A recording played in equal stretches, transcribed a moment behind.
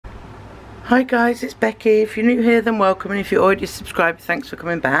Hi guys, it's Becky. If you're new here, then welcome, and if you're already subscribed, thanks for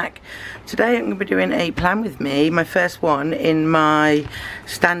coming back. Today I'm going to be doing a plan with me, my first one in my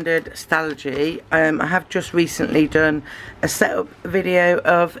standard Stalogy. I have just recently done a setup video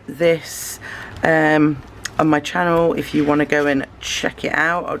of this on my channel. If you want to go and check it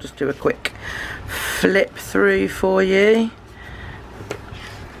out, I'll just do a quick flip through for you.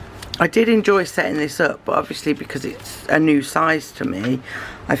 I did enjoy setting this up, but obviously because it's a new size to me,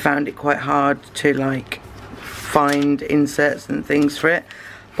 I found it quite hard to like find inserts and things for it.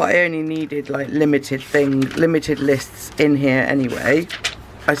 But I only needed like limited lists in here anyway.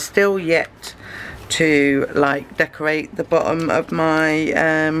 I still yet to like decorate the bottom of my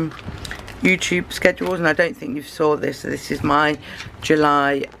YouTube schedules, and I don't think you saw this. So this is my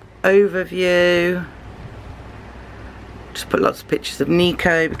July overview. Just put lots of pictures of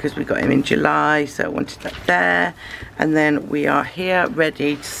Nico because we got him in July, so I wanted that there. And then we are here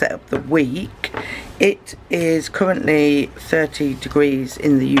ready to set up the week. It is currently 30 degrees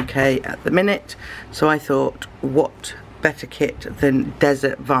in the UK at the minute, so I thought what better kit than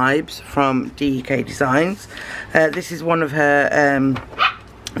Desert Vibes from DEK Designs. This is one of her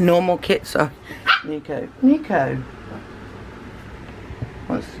normal kits. Oh, Nico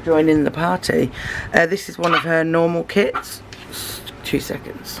wants to join in the party. This is one of her normal kits. 2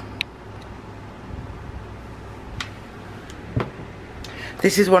 seconds.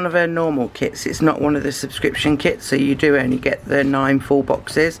 This is one of her normal kits. It's not one of the subscription kits, so you do only get the 9 full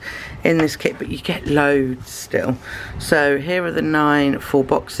boxes in this kit, but you get loads still. So here are the 9 full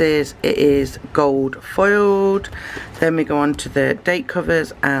boxes. It is gold foiled. Then we go on to the date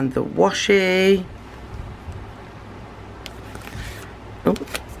covers and the washi. Oh,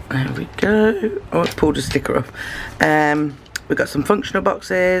 there we go. Oh, I pulled a sticker off. We've got some functional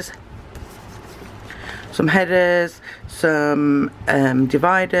boxes, some headers, some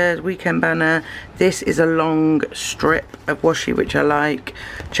dividers, weekend banner. This is a long strip of washi which I like.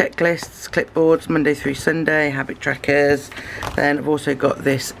 Checklists, clipboards, Monday through Sunday, habit trackers. Then I've also got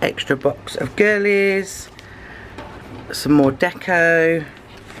this extra box of girlies, some more deco,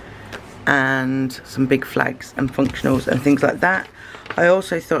 and some big flags and functionals and things like that. I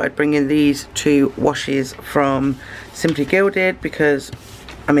also thought I'd bring in these 2 washes from Simply Gilded because,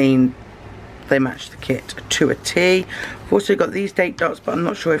 I mean, they match the kit to a T. I've also got these date dots, but I'm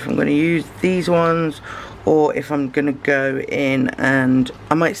not sure if I'm going to use these ones or if I'm going to go in and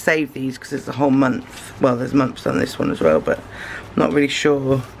I might save these because there's a whole month. Well, there's months on this one as well, but I'm not really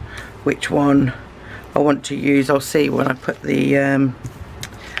sure which one I want to use. I'll see when I put the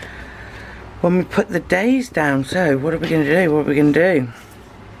when we put the days down. So what are we going to do? What are we going to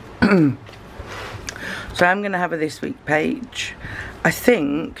do? So I'm going to have a this week page. I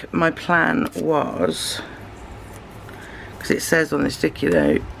think my plan was, because it says on the sticky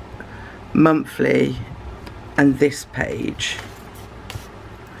note monthly and this page,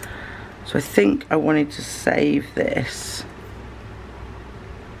 so I think I wanted to save this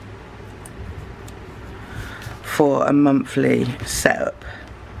for a monthly setup.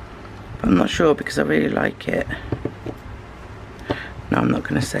 I'm not sure because I really like it. No, I'm not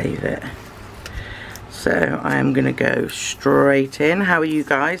going to save it. So I am going to go straight in. How are you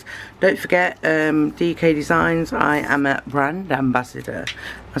guys? Don't forget, DEK Designs, I am a brand ambassador.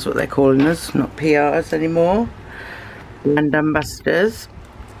 That's what they're calling us, not PRs anymore. Brand ambassadors.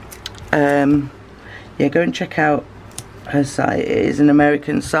 Yeah, go and check out her site. It is an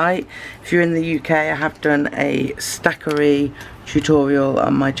American site. If you're in the UK, I have done a Stackry tutorial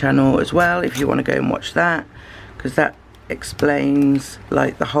on my channel as well, if you want to go and watch that, because that explains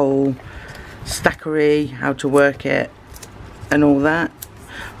like the whole Stackry, how to work it and all that.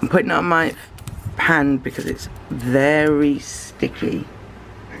 I'm putting it on my hand because it's very sticky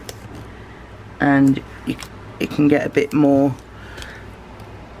and it can get a bit more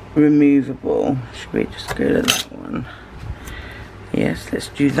removable. Should we just go to that one? Yes, let's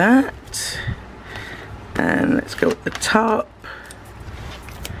do that. And let's go at the top.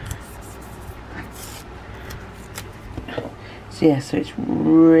 So yeah, so it's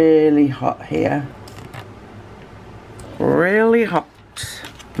really hot here. Really hot.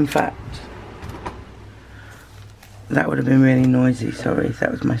 In fact, that would have been really noisy. Sorry, that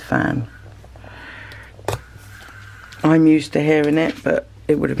was my fan. I'm used to hearing it, but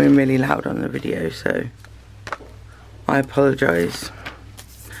it would have been really loud on the video, so I apologise.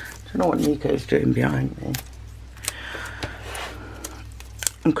 I don't know what Nico's doing behind me.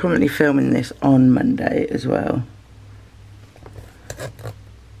 I'm currently filming this on Monday as well.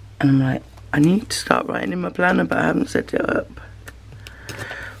 And I'm like, I need to start writing in my planner, but I haven't set it up.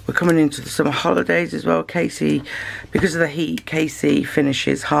 we're coming into the summer holidays as well. Casey, because of the heat, Casey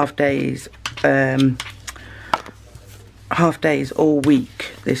finishes half days all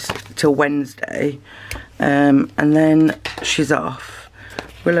week till Wednesday, and then she's off.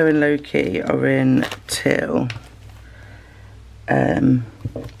 Willow and Loki are in till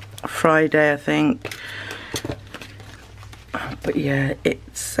Friday, I think. But yeah,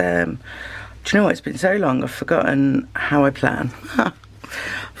 it's do you know what, it's been so long I've forgotten how I plan. I've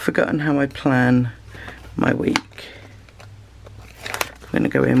forgotten how I plan my week. I'm going to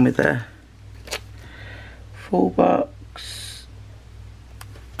go in with a full box,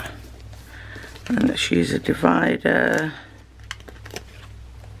 and let's use a divider.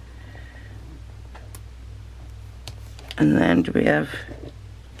 And then do we have,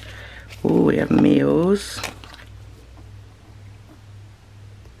 oh, we have meals.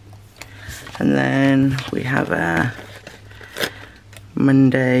 And then we have a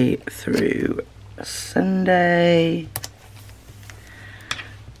Monday through Sunday.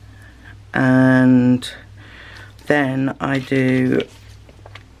 And then I do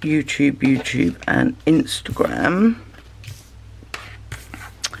YouTube and Instagram.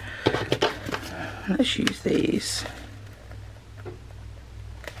 Let's use these.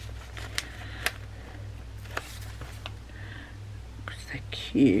 They're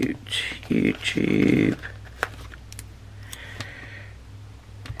cute.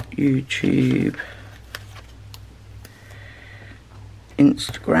 YouTube,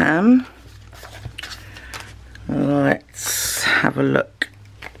 Instagram. Let's have a look.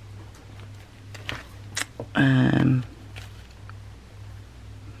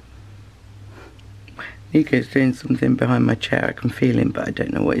 Nico's doing something behind my chair. I can feel him, but I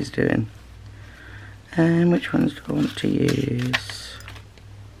don't know what he's doing. Which ones do I want to use?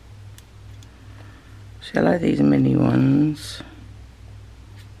 See, I like these mini ones,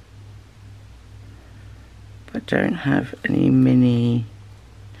 but don't have any mini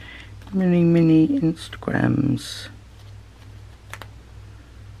Instagrams.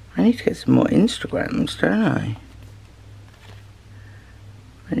 I need to get some more Instagrams, don't I?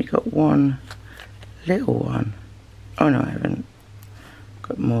 I've only got one little one. Oh no, I haven't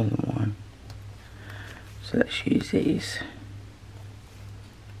got more than one. So let's use these.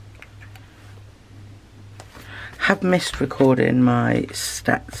 Have missed recording my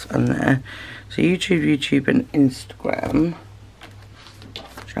stats on there. So YouTube and Instagram.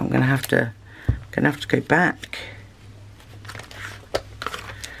 So I'm gonna have to go back.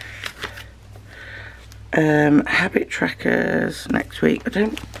 Habit trackers next week.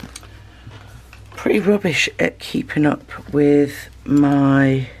 Pretty rubbish at keeping up with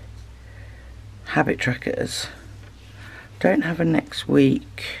my habit trackers. Don't have a next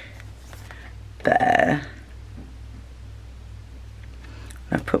week there.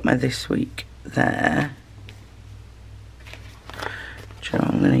 I've put my this week there. So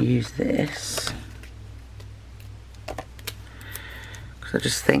I'm going to use this because I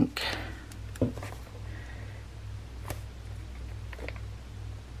just think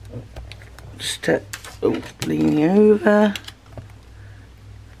just to lean over.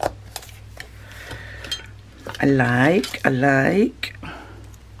 I like,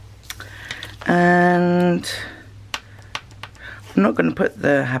 and I'm not going to put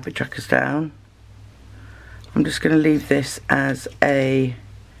the habit trackers down. I'm just going to leave this as a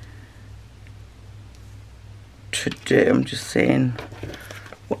to do. I'm just seeing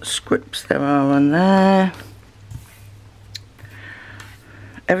what scripts there are on there.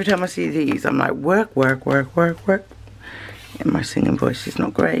 Every time I see these, I'm like, work. And my singing voice is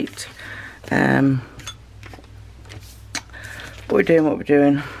not great. What we're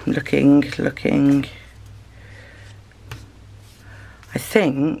doing, looking. I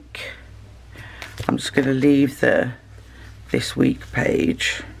think I'm just going to leave the this week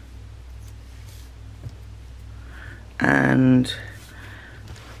page and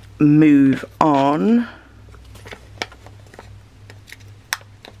move on.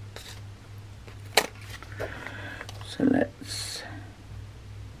 So let's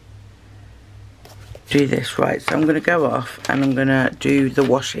do this. Right, so I'm going to go off and I'm going to do the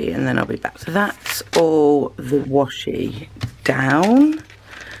washi and then I'll be back. So that's all the washi down,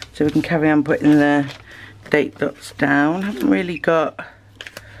 so we can carry on putting the date dots down. Haven't really got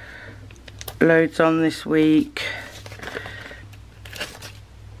loads on this week.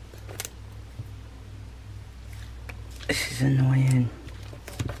 This is annoying.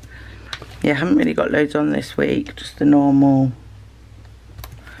 Yeah, haven't really got loads on this week, just the normal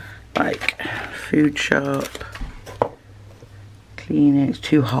like food shop, cleaning. It's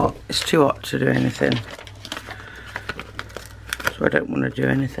too hot to do anything. So so I don't want to do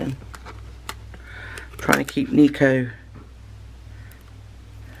anything. I'm trying to keep Nico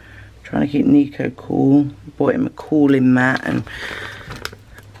cool. Bought him a cooling mat, and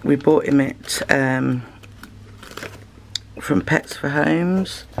we bought him it from Pets for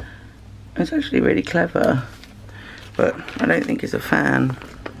Homes. It's actually really clever, but I don't think he's a fan.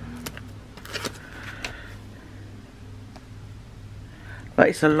 But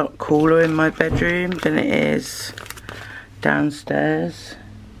it's a lot cooler in my bedroom than it is downstairs.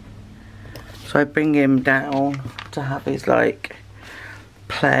 So I bring him down to have his like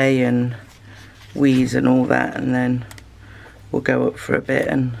play and wheeze and all that, and then we'll go up for a bit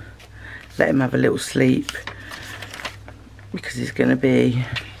and let him have a little sleep, because he's going to be,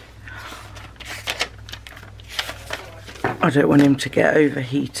 I don't want him to get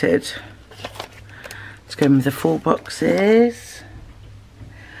overheated. Let's go with the full boxes.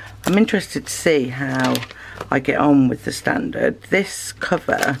 I'm interested to see how I get on with the standard. This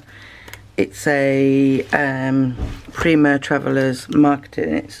cover, it's a Prima Travellers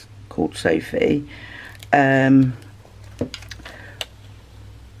marketing, it's called Sophie.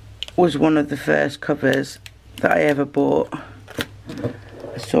 Was one of the first covers that I ever bought.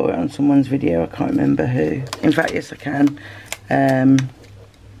 I saw it on someone's video, I can't remember who. In fact, yes I can.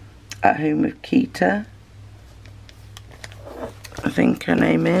 At Home with Keita, I think her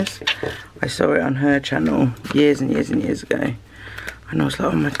name is. I saw it on her channel years and years and years ago, and I was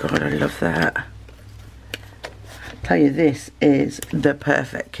like, oh my god, I love that. I tell you, this is the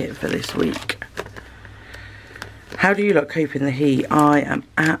perfect kit for this week. How do you lot cope in the heat? I am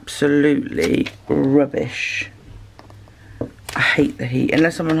absolutely rubbish. I hate the heat,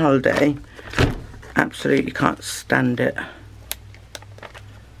 unless I'm on holiday. Absolutely can't stand it.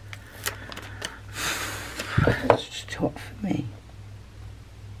 It's just too hot for me.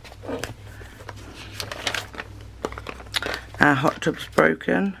 Our hot tub's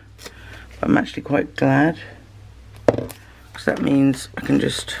broken, but I'm actually quite glad, because that means I can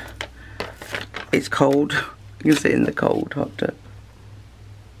just, it's cold, you can sit in the cold hot tub.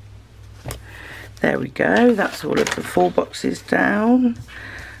 There we go, that's all of the full boxes down.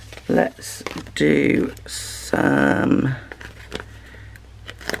 Let's do some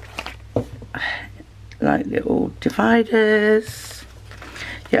like little dividers.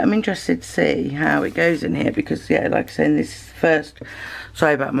 Yeah, I'm interested to see how it goes in here, because yeah, like I said, this is the first,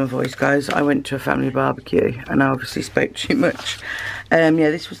 sorry about my voice guys, I went to a family barbecue and I obviously spoke too much. Yeah,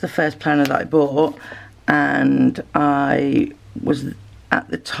 this was the first planner that I bought, and I was at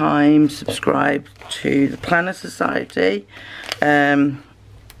the time subscribed to the Planner Society, and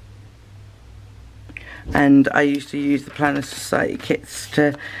I used to use the Planner Society kits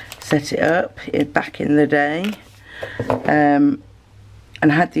to set it up back in the day,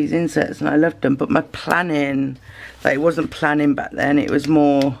 and had these inserts and I loved them, but my planning, like, it wasn't planning back then, it was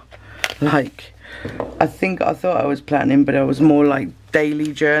more like, I thought I was planning, but I was more like daily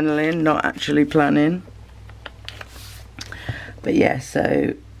journaling, not actually planning. But yeah,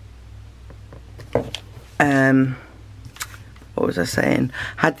 so what was I saying?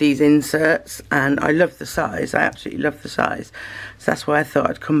 Had these inserts, and I love the size. I absolutely love the size. So that's why I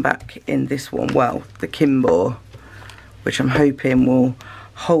thought I'd come back in this one. Well, the Kimber, which I'm hoping will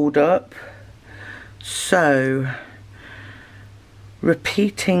hold up. So,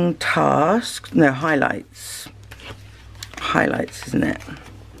 repeating tasks. No, highlights. Highlights, isn't it?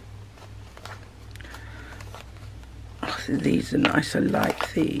 Oh, these are nice. I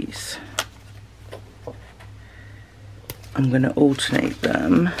like these. I'm going to alternate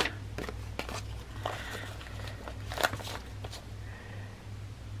them.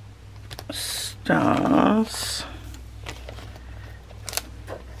 Stars.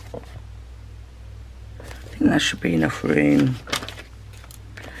 I think that should be enough room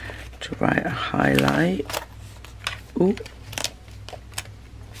to write a highlight. Ooh.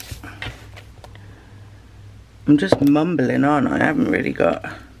 I'm just mumbling on. I haven't really got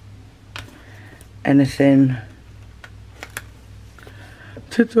anything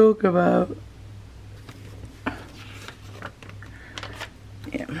to talk about.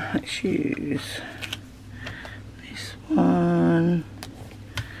 Yeah, let's use this one,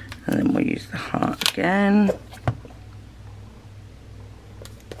 and then we'll use the heart again.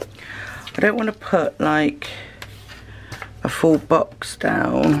 I don't want to put like a full box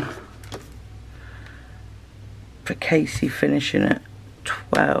down for Casey finishing at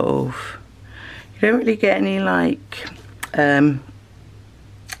 12. You don't really get any like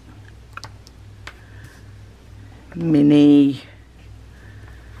mini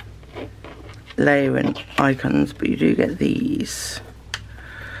layering icons, but you do get these.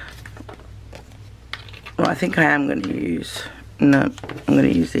 Well, I think I am going to use No, I'm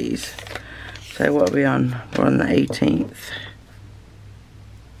going to use these. So what are we on? We're on the 18th.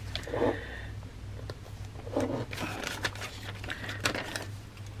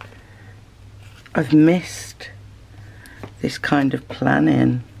 I've missed this kind of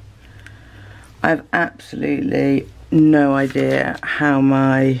planning. I have absolutely no idea how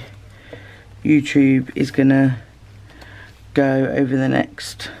my YouTube is gonna go over the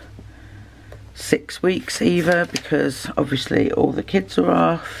next 6 weeks either, because obviously all the kids are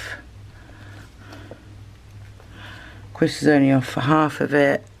off. Chris is only off for half of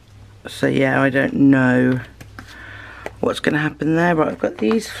it, so yeah, I don't know what's gonna happen there. Right, I've got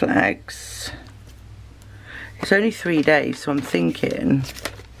these flags. It's only 3 days, so I'm thinking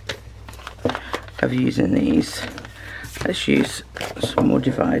of using these. Let's use some more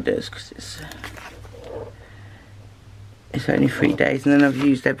dividers because it's only 3 days, and then I've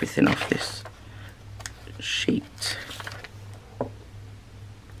used everything off this sheet.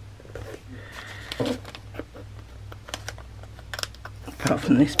 Apart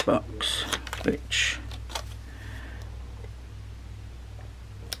from this box, which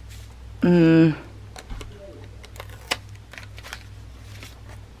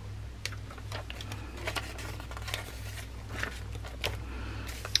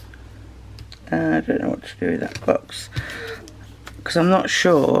I don't know what to do with that box, because I'm not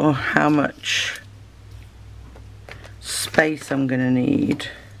sure how much space I'm going to need,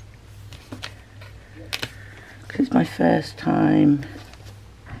 because it's my first time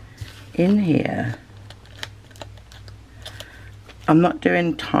in here. I'm not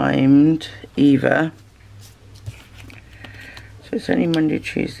doing timed either, so it's only Monday,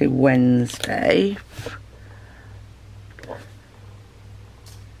 Tuesday, Wednesday.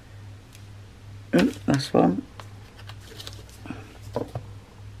 That's one.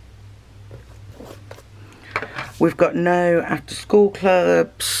 We've got no after school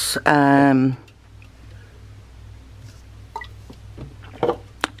clubs. I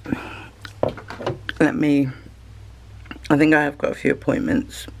think I have got a few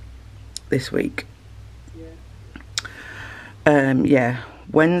appointments this week. Yeah,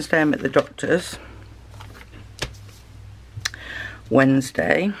 Wednesday I'm at the doctor's.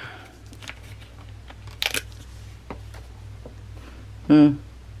 Wednesday. Too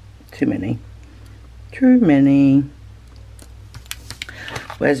many. Too many.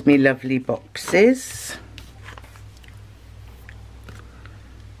 Where's me lovely boxes?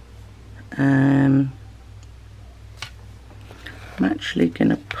 I'm actually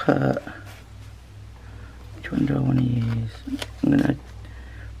gonna put, which one do I want to use? I'm gonna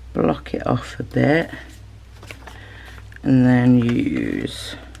block it off a bit and then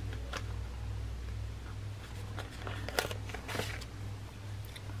use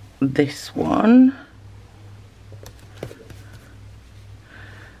this one.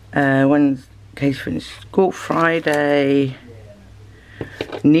 When's case finished school? Friday.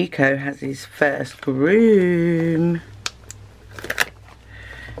 Nico has his first groom,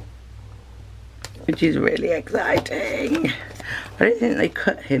 which is really exciting. I don't think they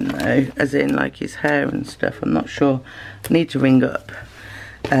cut him though, as in like his hair and stuff. I'm not sure. I need to ring up.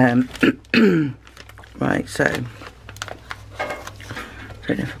 Right, so I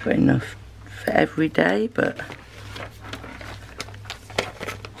don't know if I've got enough for every day, but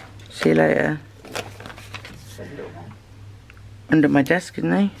see you later. Under my desk,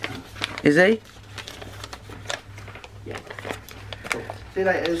 isn't he? Is he? Yeah. See you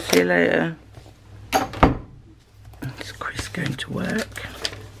later. See you later. Is Chris going to work?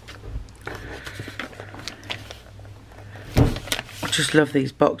 I just love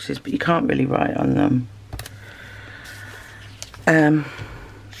these boxes, but you can't really write on them.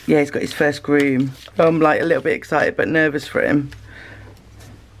 Yeah, he's got his first groom. I'm like a little bit excited but nervous for him.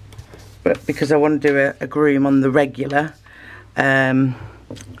 But because I want to do a groom on the regular.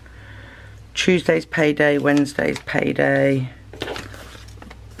 Tuesday's payday, Wednesday's payday.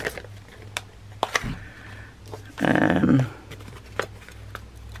 I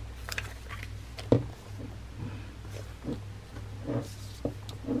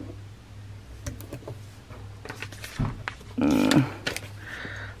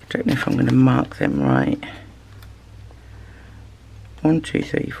don't know if I'm going to mark them right. 1, 2,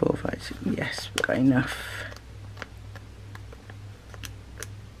 3, 4, 5, 6. Yes, we've got enough.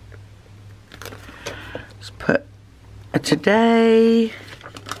 Let's put a today.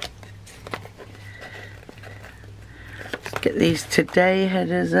 Let's get these today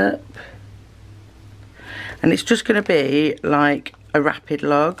headers up. And it's just going to be like a rapid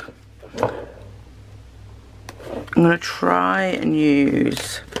log. I'm going to try and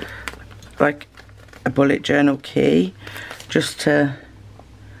use like a bullet journal key, just to,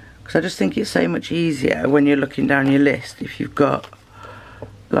 because I just think it's so much easier when you're looking down your list if you've got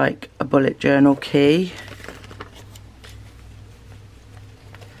like a bullet journal key.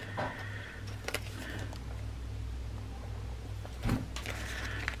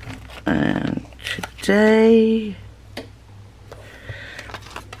 And today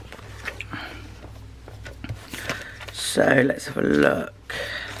so let's have a look.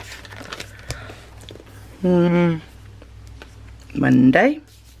 Monday.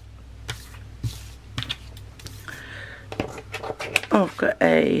 Oh, I've got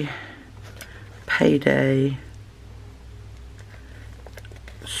a payday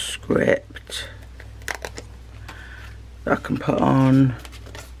script that I can put on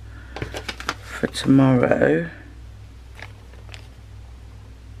for tomorrow.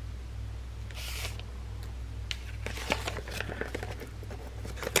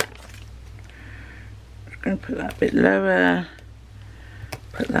 I'm going to put that a bit lower,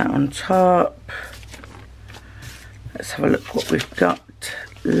 put that on top. Let's have a look what we've got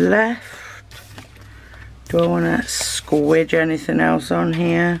left. Do I want to squidge anything else on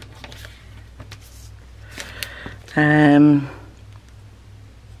here? Yeah,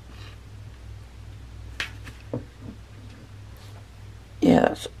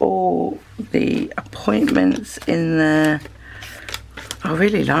 that's all the appointments in there. I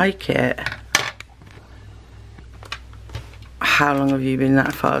really like it. How long have you been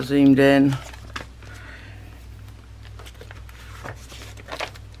that far zoomed in?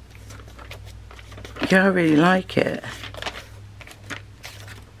 Yeah, I really like it.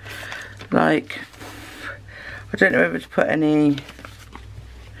 Like, I don't know whether to put any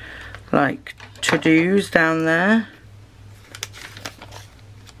like to-dos down there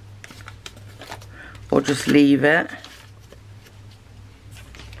or just leave it.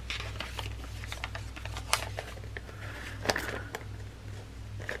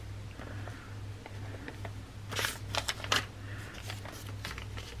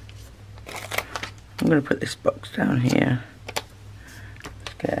 I'm going to put this box down here.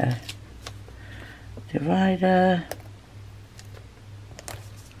 Let's get a divider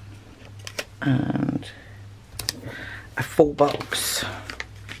and a full box.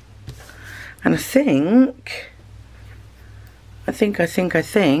 And I think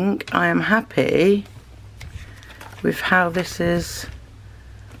I am happy with how this is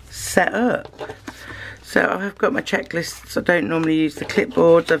set up. So I've got my checklists. I don't normally use the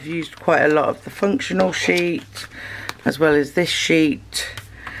clipboards. I've used quite a lot of the functional sheet as well as this sheet.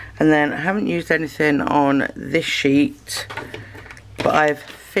 And then I haven't used anything on this sheet, but I've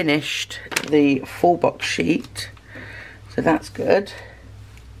finished the full box sheet. So that's good.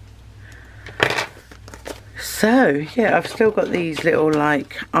 So yeah, I've still got these little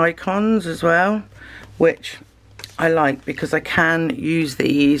like icons as well, which I like because I can use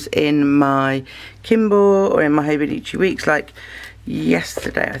these in my Kimbo or in my Hobonichi weeks, like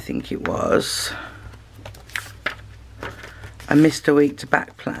yesterday I think it was. I missed a week to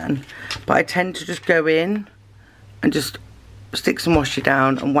back plan, but I tend to just go in and just stick some washi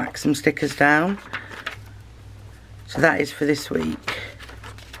down and whack some stickers down. So that is for this week.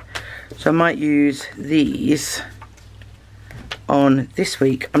 So I might use these on this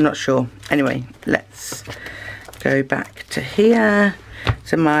week, I'm not sure. Anyway, let's go back to here,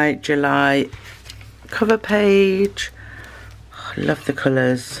 to my July cover page. Oh, love the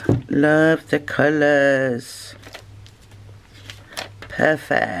colours, love the colours.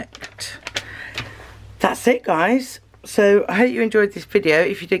 Perfect. That's it, guys. So I hope you enjoyed this video.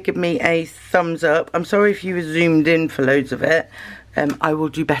 If you did, give me a thumbs up. I'm sorry if you were zoomed in for loads of it. I will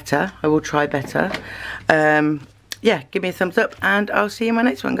do better. I will try better. Yeah, give me a thumbs up and I'll see you in my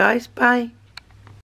next one, guys. Bye.